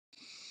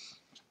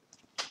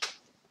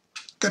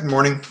Good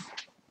morning.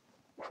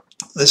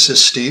 This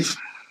is Steve,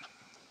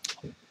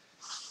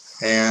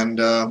 and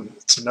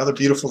it's another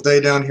beautiful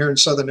day down here in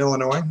southern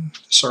Illinois.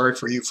 Sorry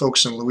for you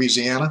folks in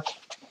Louisiana.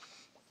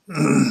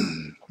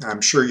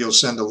 I'm sure you'll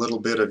send a little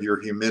bit of your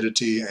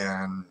humidity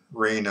and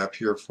rain up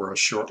here for us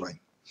shortly.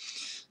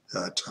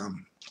 But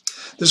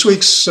this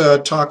week's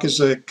talk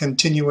is a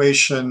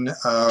continuation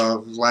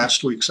of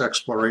last week's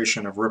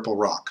exploration of Ripple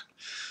Rock.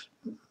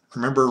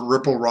 Remember,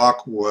 Ripple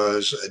Rock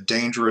was a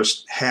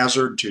dangerous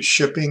hazard to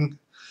shipping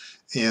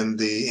in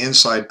the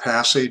inside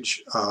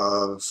passage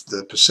of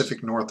the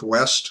Pacific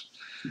Northwest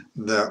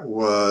that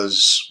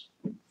was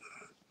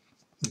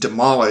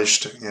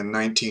demolished in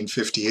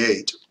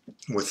 1958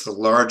 with the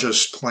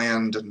largest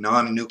planned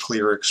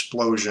non-nuclear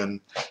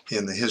explosion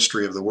in the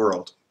history of the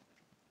world.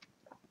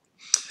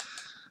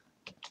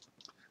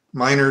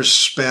 Miners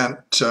spent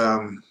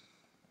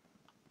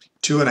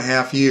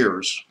 2.5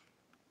 years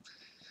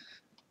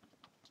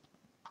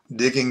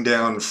digging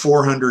down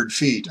 400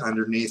 feet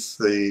underneath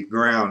the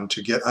ground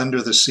to get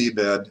under the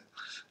seabed,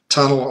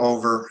 tunnel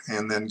over,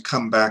 and then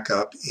come back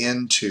up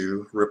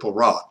into Ripple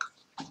Rock.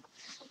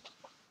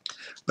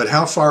 But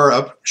how far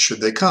up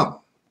should they come?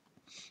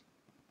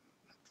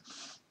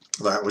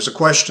 That was a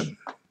question.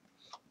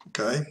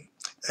 Okay,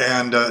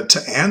 and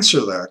to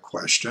answer that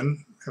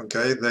question,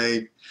 okay,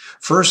 they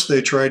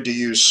tried to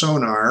use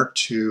sonar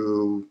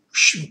to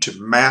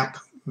map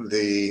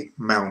the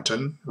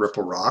mountain,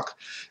 Ripple Rock.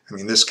 I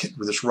mean,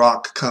 this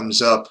rock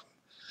comes up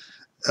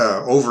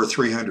over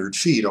 300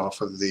 feet off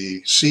of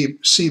the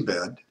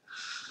seabed,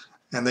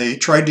 and they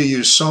tried to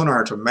use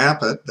sonar to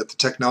map it, but the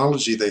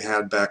technology they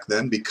had back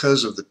then,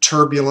 because of the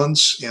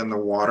turbulence in the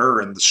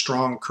water and the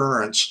strong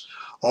currents,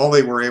 all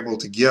they were able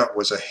to get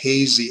was a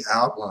hazy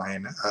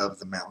outline of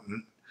the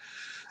mountain.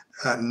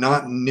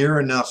 Not near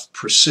enough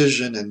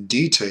precision and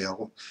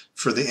detail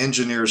for the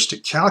engineers to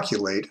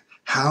calculate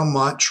how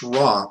much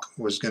rock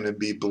was going to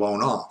be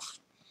blown off,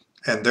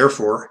 and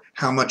therefore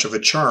how much of a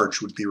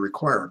charge would be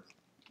required.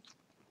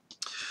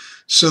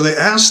 So they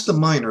asked the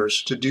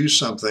miners to do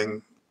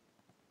something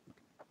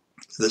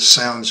that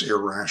sounds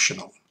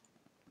irrational.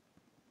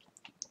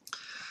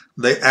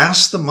 They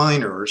asked the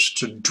miners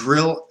to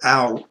drill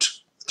out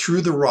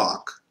through the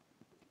rock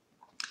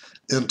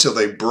until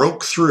they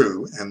broke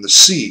through and the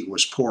sea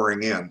was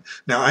pouring in.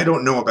 Now, I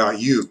don't know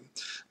about you,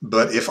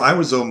 but if I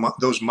was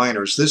those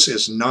miners, this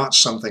is not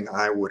something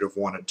I would have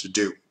wanted to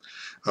do.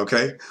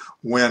 Okay,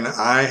 when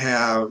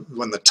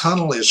the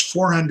tunnel is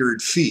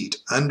 400 feet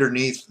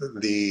underneath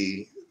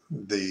the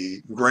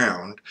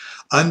ground,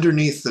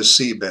 underneath the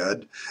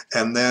seabed,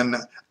 and then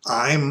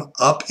I'm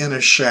up in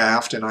a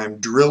shaft and I'm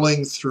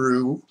drilling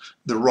through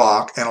the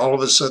rock, and all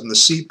of a sudden the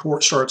sea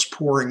starts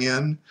pouring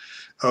in.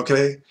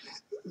 Okay,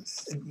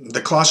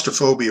 the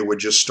claustrophobia would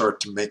just start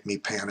to make me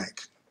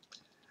panic.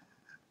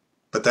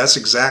 But that's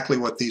exactly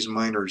what these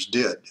miners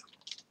did.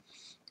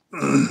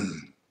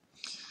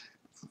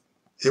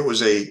 It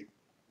was a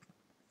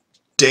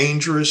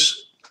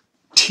dangerous,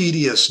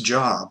 tedious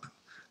job,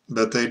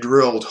 but they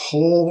drilled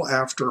hole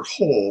after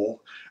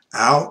hole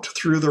out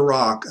through the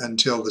rock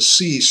until the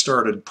sea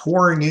started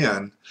pouring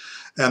in,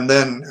 and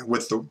then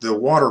with the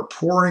water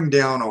pouring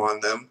down on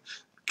them,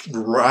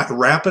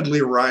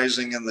 rapidly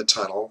rising in the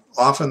tunnel.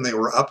 Often they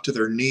were up to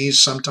their knees,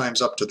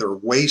 sometimes up to their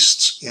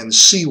waists in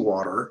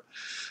seawater,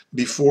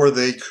 before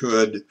they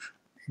could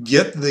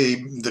get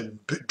the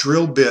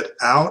drill bit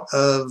out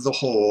of the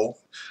hole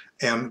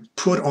and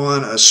put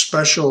on a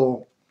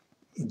special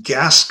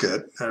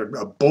gasket,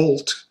 a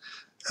bolt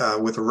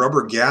with a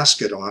rubber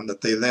gasket on,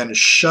 that they then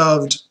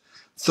shoved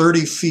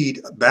 30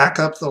 feet back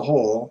up the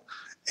hole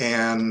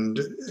and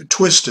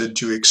twisted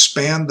to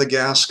expand the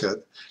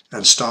gasket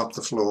and stop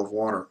the flow of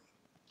water.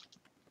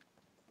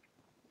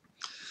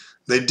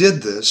 They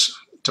did this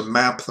to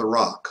map the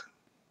rock.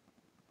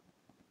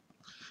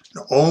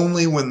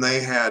 Only when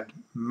they had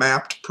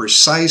mapped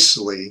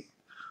precisely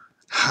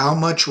how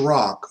much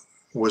rock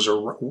was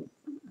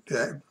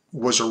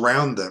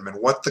around them and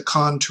what the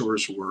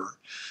contours were,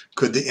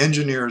 could the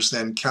engineers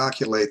then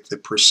calculate the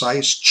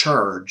precise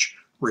charge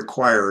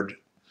required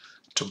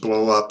to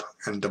blow up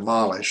and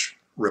demolish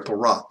Ripple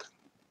Rock.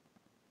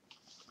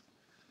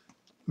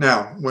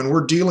 Now, when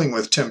we're dealing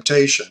with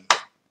temptation,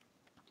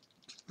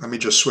 let me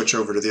just switch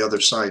over to the other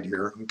side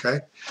here,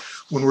 okay?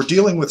 When we're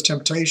dealing with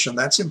temptation,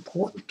 that's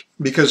important,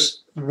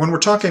 because when we're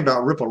talking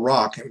about Ripple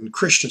Rock in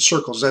Christian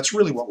circles, that's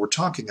really what we're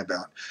talking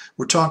about.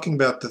 We're talking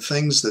about the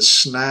things that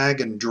snag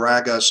and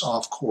drag us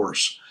off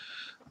course,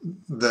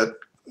 that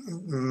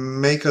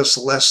make us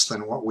less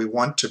than what we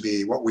want to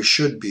be, what we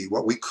should be,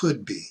 what we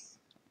could be.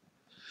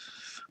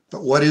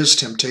 But what is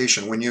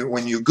temptation? When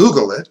you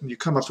Google it, you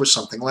come up with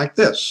something like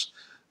this.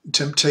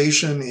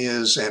 Temptation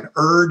is an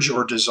urge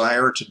or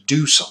desire to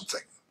do something,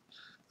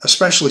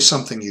 especially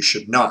something you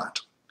should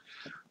not.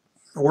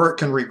 Or it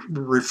can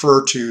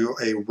refer to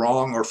a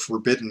wrong or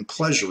forbidden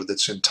pleasure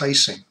that's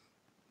enticing.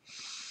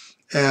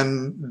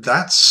 And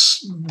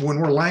that's, when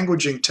we're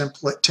languaging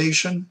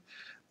temptation,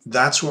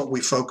 that's what we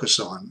focus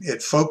on.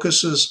 It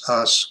focuses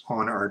us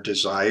on our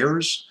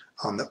desires,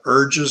 on the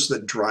urges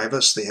that drive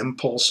us, the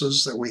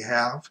impulses that we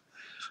have,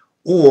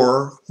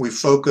 or we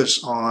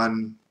focus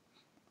on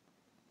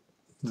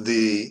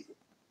the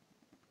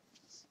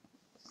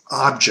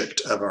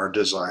object of our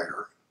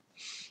desire.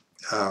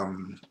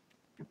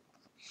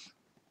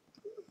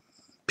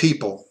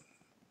 People,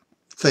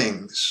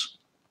 things,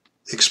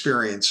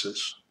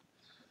 experiences.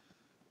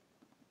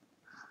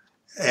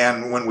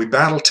 And when we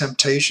battle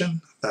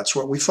temptation, that's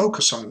what we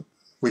focus on.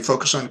 We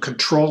focus on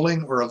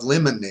controlling or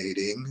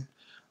eliminating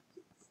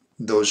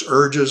those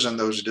urges and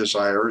those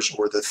desires,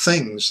 or the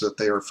things that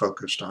they are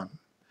focused on.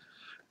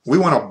 We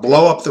want to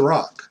blow up the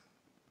rock.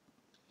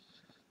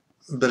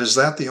 But is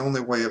that the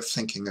only way of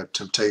thinking of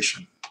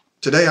temptation?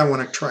 Today I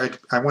want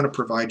to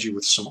provide you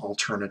with some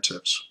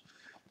alternatives.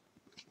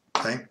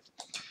 Okay?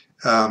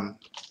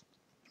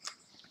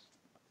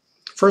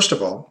 First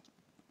of all,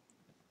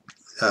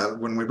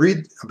 when we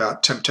read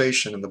about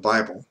temptation in the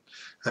Bible,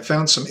 I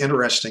found some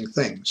interesting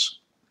things.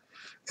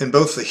 In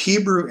both the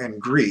Hebrew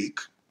and Greek,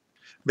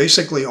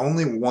 basically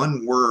only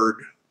one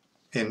word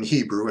in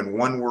Hebrew and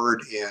one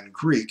word in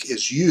Greek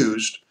is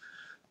used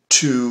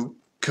to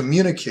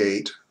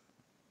communicate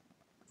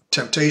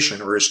temptation,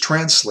 or is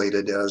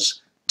translated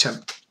as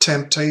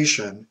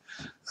temptation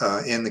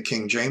in the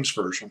King James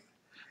Version.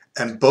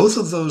 And both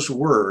of those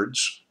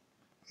words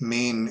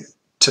mean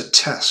to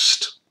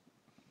test,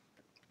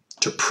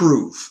 to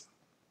prove.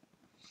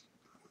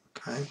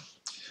 Okay?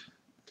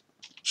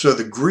 So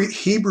the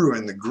Hebrew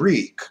and the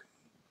Greek,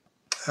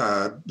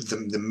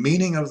 the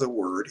meaning of the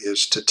word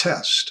is to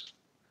test.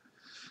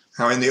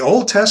 Now in the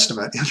Old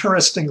Testament,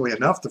 interestingly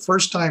enough, the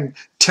first time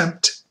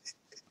tempt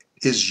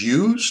is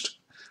used,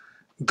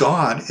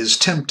 God is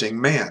tempting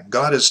man.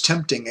 God is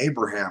tempting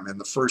Abraham in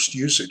the first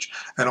usage.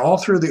 And all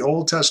through the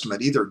Old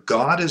Testament, either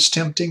God is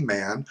tempting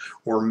man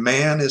or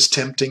man is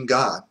tempting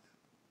God.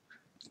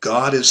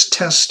 God is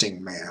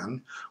testing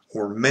man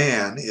or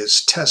man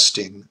is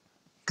testing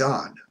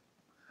God.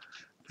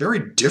 Very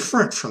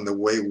different from the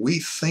way we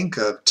think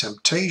of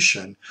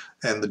temptation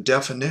and the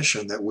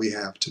definition that we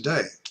have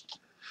today.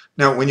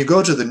 Now, when you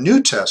go to the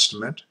New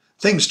Testament,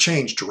 things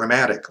change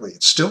dramatically.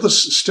 It's still the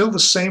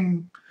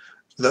same.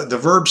 The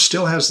verb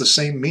still has the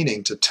same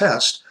meaning, to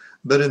test,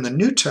 but in the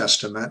New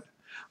Testament,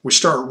 we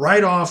start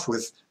right off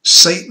with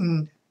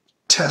Satan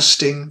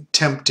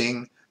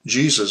tempting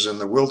Jesus in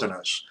the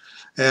wilderness.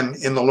 And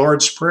in the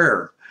Lord's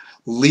Prayer,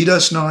 lead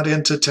us not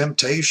into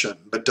temptation,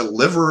 but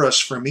deliver us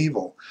from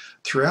evil.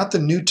 Throughout the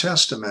New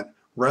Testament,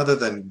 rather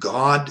than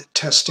God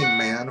testing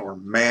man or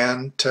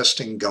man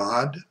testing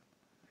God,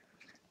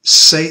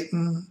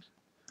 Satan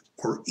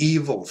or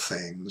evil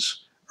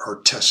things are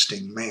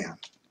testing man.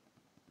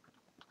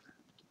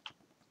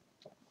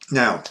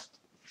 Now,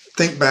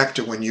 think back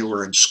to when you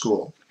were in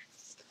school.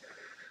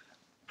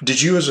 Did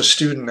you as a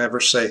student ever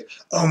say,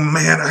 oh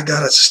man, I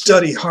got to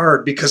study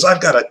hard because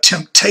I've got a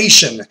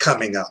temptation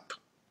coming up?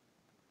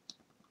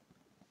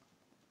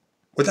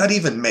 Would that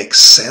even make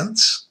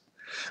sense?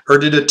 Or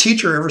did a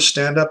teacher ever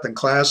stand up in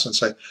class and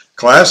say,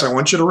 class, I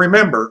want you to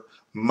remember,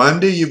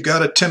 Monday you've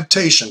got a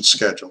temptation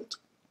scheduled?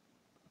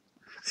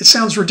 It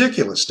sounds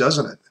ridiculous,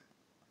 doesn't it?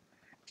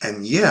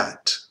 And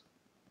yet,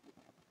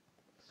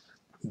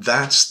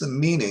 that's the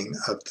meaning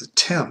of the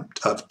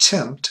tempt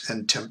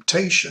and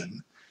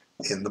temptation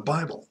in the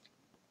Bible.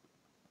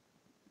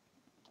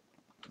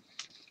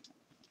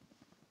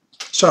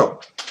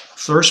 So,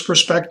 first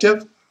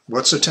perspective,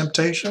 what's a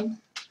temptation?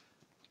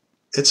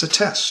 It's a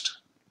test.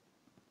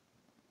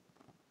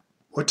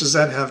 What does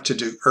that have to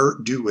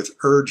do with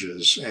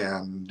urges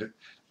and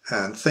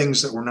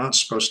things that we're not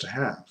supposed to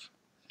have?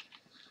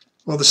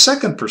 Well, the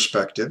second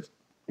perspective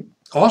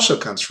also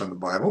comes from the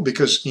Bible,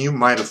 because you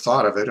might have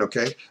thought of it,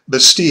 okay?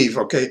 But Steve,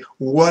 okay,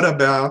 what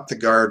about the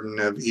Garden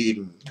of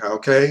Eden,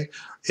 okay?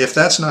 If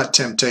that's not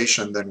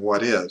temptation, then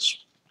what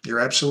is? You're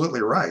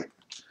absolutely right,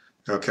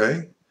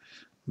 okay?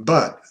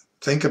 But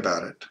think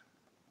about it.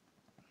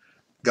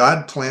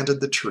 God planted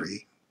the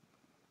tree.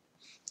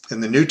 In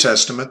the New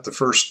Testament, the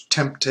first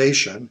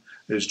temptation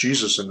is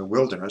Jesus in the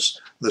wilderness.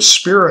 The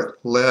Spirit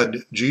led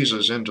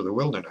Jesus into the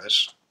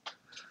wilderness,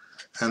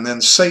 and then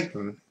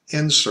Satan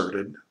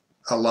inserted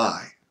a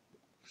lie.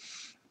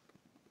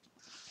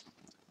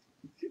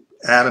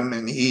 Adam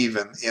and Eve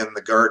in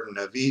the Garden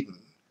of Eden.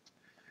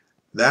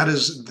 That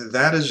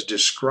is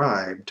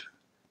described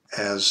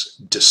as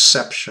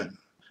deception.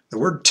 The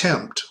word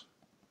tempt,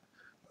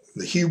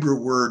 the Hebrew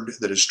word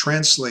that is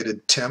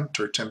translated tempt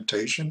or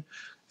temptation,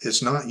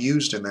 is not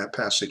used in that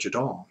passage at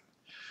all.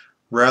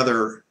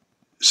 Rather,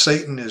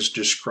 Satan is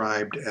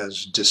described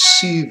as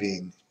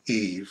deceiving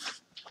Eve.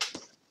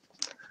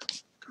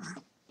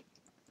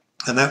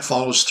 And that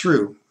follows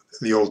through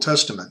the Old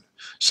Testament.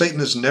 Satan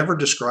is never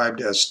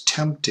described as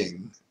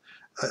tempting.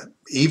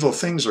 Evil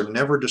things are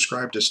never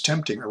described as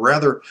tempting.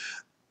 Rather,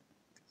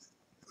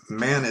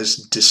 man is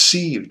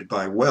deceived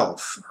by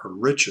wealth or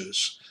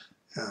riches.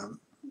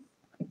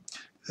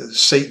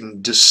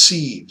 Satan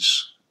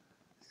deceives.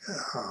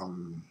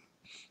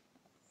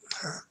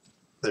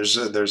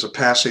 There's a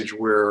passage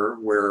where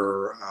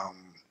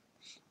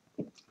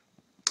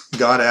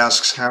God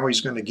asks how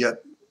he's going to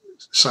get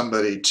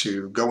somebody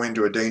to go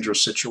into a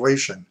dangerous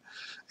situation,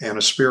 and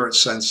a spirit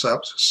stands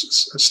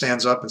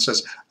up and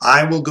says,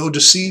 I will go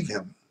deceive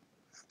him.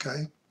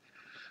 Okay?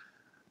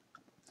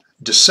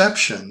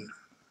 Deception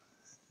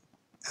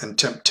and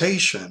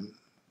temptation,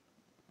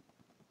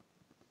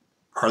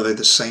 are they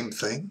the same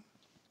thing?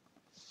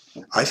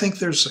 I think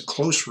there's a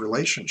close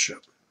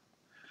relationship.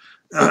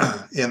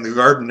 In the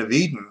Garden of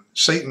Eden,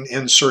 Satan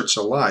inserts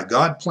a lie.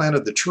 God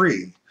planted the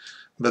tree,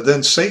 but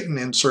then Satan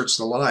inserts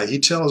the lie. He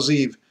tells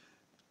Eve,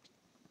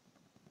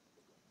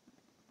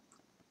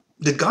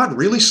 did God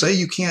really say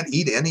you can't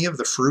eat any of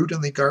the fruit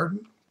in the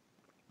garden?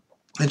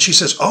 And she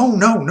says, oh,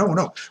 no, no,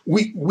 no.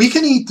 We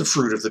can eat the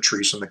fruit of the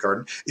trees in the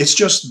garden. It's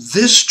just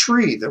this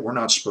tree that we're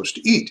not supposed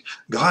to eat.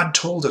 God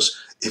told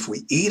us if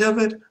we eat of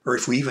it, or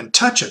if we even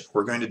touch it,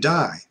 we're going to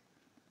die.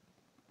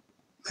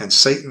 And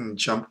Satan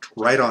jumped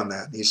right on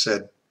that. He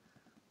said,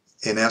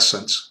 in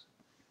essence,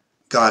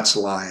 God's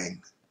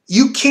lying.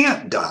 You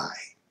can't die.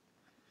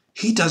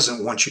 He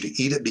doesn't want you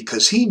to eat it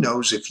because he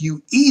knows if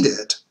you eat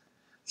it,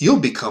 you'll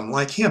become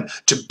like him.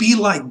 To be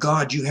like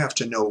God, you have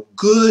to know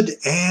good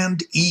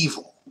and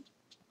evil.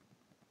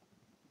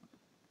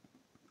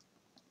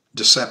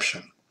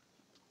 Deception.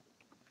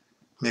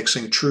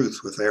 Mixing truth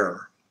with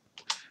error.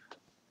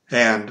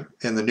 And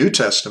in the New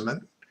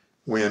Testament,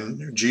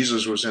 when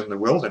Jesus was in the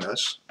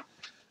wilderness,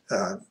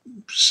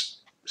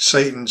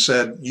 Satan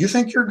said, you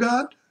think you're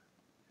God?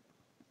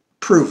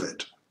 Prove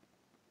it.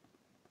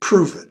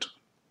 Prove it.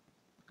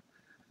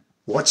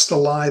 What's the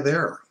lie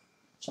there?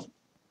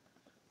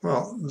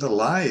 Well, the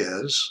lie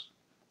is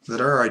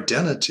that our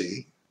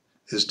identity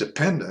is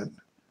dependent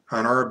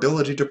on our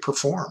ability to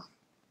perform.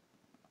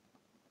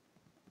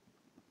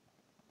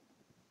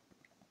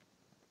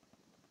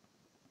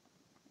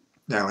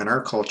 Now, in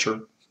our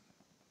culture,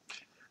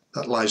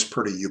 that lie's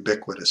pretty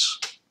ubiquitous.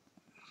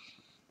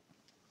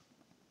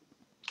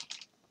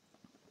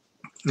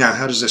 Now,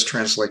 how does this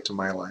translate to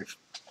my life?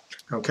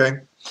 Okay.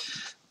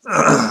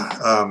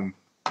 I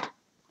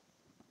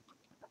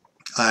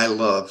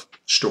love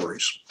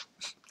stories.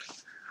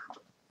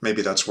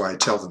 Maybe that's why I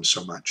tell them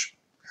so much.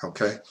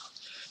 Okay.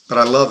 But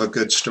I love a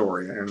good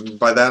story. And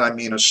by that, I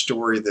mean a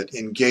story that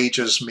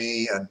engages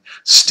me and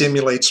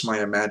stimulates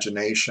my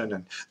imagination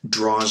and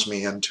draws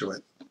me into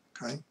it.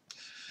 Okay.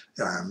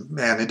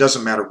 And it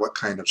doesn't matter what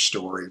kind of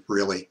story,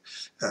 really.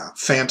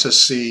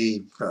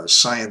 Fantasy,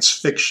 science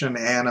fiction,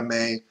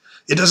 anime.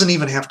 It doesn't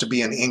even have to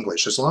be in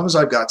English. As long as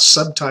I've got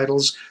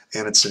subtitles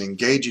and it's an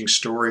engaging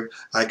story,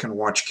 I can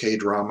watch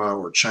K-drama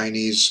or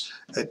Chinese.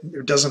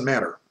 It doesn't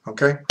matter,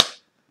 okay?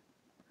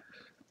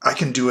 I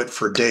can do it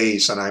for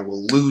days and I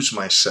will lose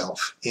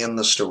myself in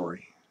the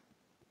story.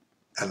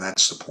 And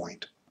that's the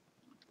point.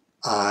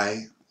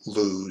 I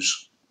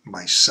lose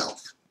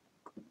myself.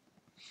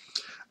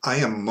 I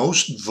am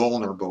most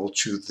vulnerable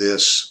to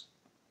this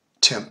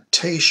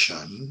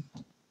temptation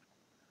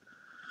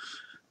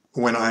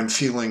when I'm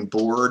feeling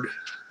bored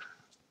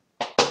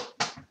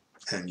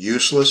and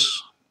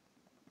useless,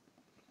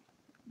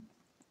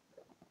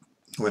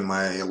 when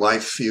my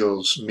life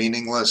feels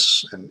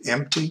meaningless and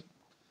empty,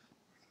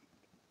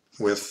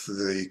 with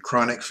the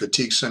chronic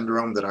fatigue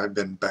syndrome that I've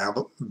been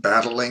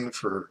battling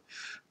for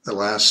the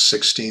last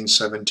 16,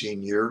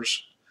 17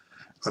 years.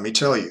 Let me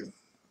tell you,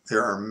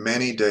 there are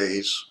many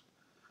days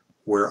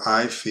where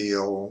I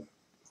feel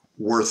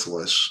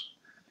worthless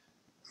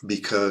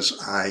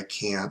because I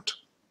can't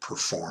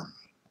perform.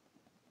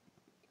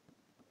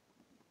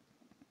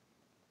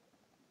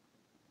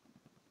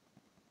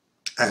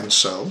 And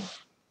so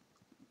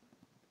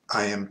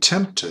I am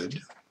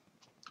tempted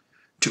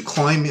to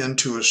climb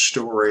into a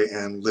story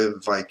and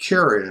live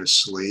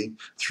vicariously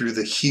through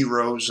the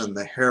heroes and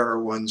the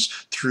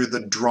heroines, through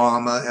the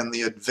drama and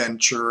the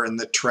adventure and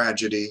the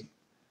tragedy.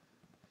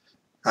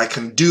 I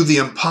can do the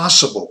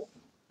impossible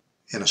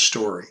in a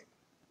story.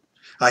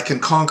 I can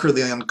conquer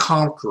the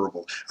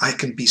unconquerable. I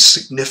can be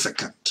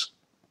significant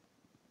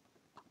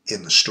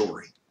in the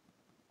story.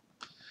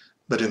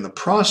 But in the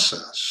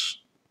process,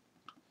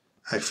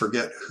 I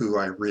forget who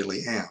I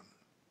really am.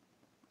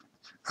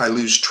 I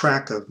lose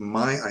track of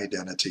my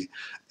identity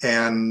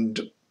and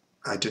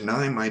I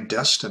deny my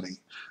destiny.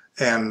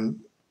 And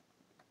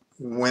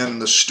when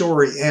the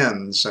story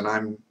ends and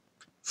I'm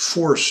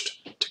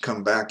forced to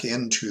come back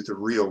into the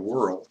real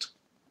world,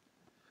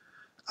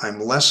 I'm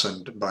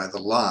lessened by the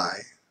lie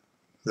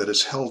that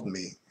has held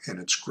me in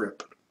its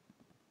grip.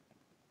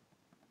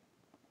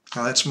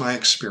 Now that's my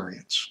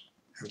experience,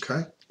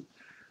 okay?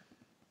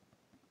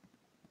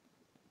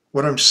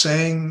 What I'm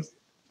saying,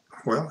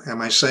 well,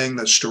 am I saying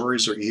that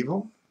stories are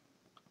evil?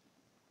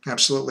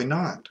 Absolutely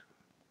not.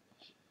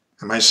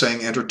 Am I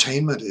saying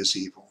entertainment is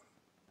evil?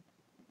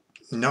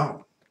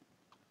 No.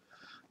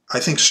 I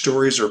think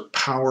stories are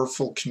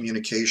powerful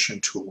communication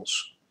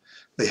tools.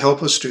 They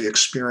help us to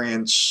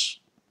experience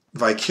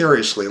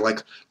vicariously,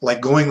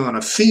 like going on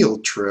a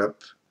field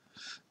trip,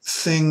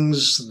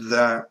 things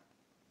that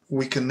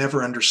we can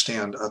never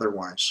understand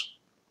otherwise.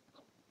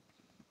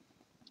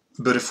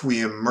 But if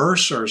we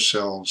immerse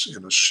ourselves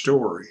in a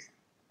story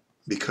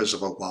because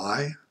of a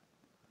lie,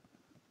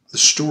 the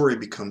story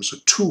becomes a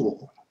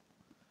tool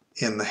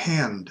in the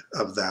hand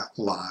of that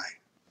lie.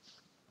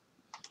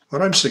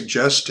 What I'm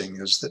suggesting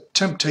is that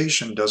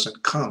temptation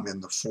doesn't come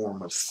in the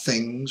form of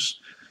things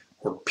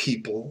or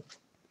people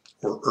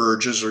or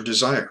urges or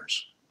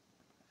desires.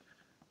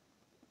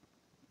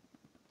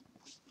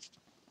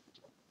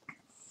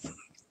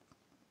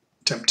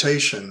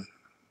 Temptation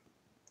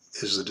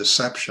is the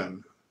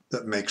deception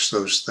that makes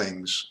those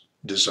things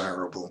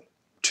desirable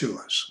to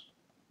us.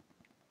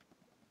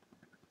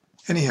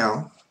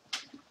 Anyhow,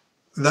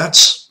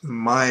 that's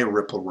my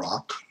Ripple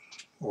Rock,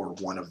 or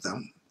one of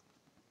them.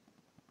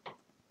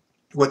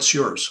 What's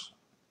yours?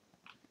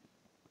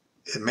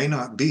 It may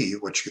not be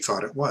what you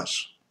thought it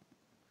was.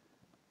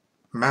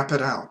 Map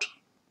it out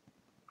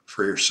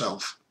for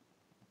yourself.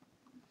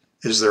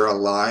 Is there a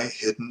lie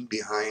hidden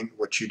behind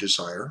what you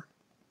desire?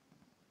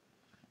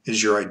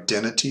 Is your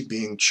identity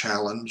being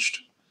challenged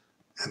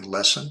and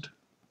lessened?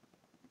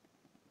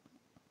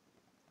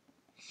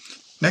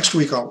 Next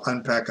week, I'll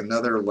unpack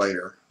another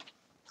layer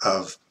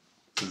of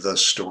the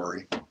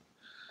story.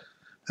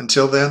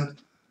 Until then,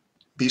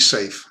 be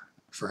safe,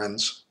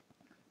 friends.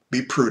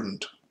 Be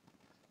prudent,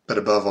 but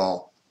above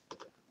all,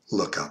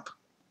 look up.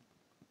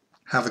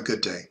 Have a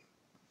good day.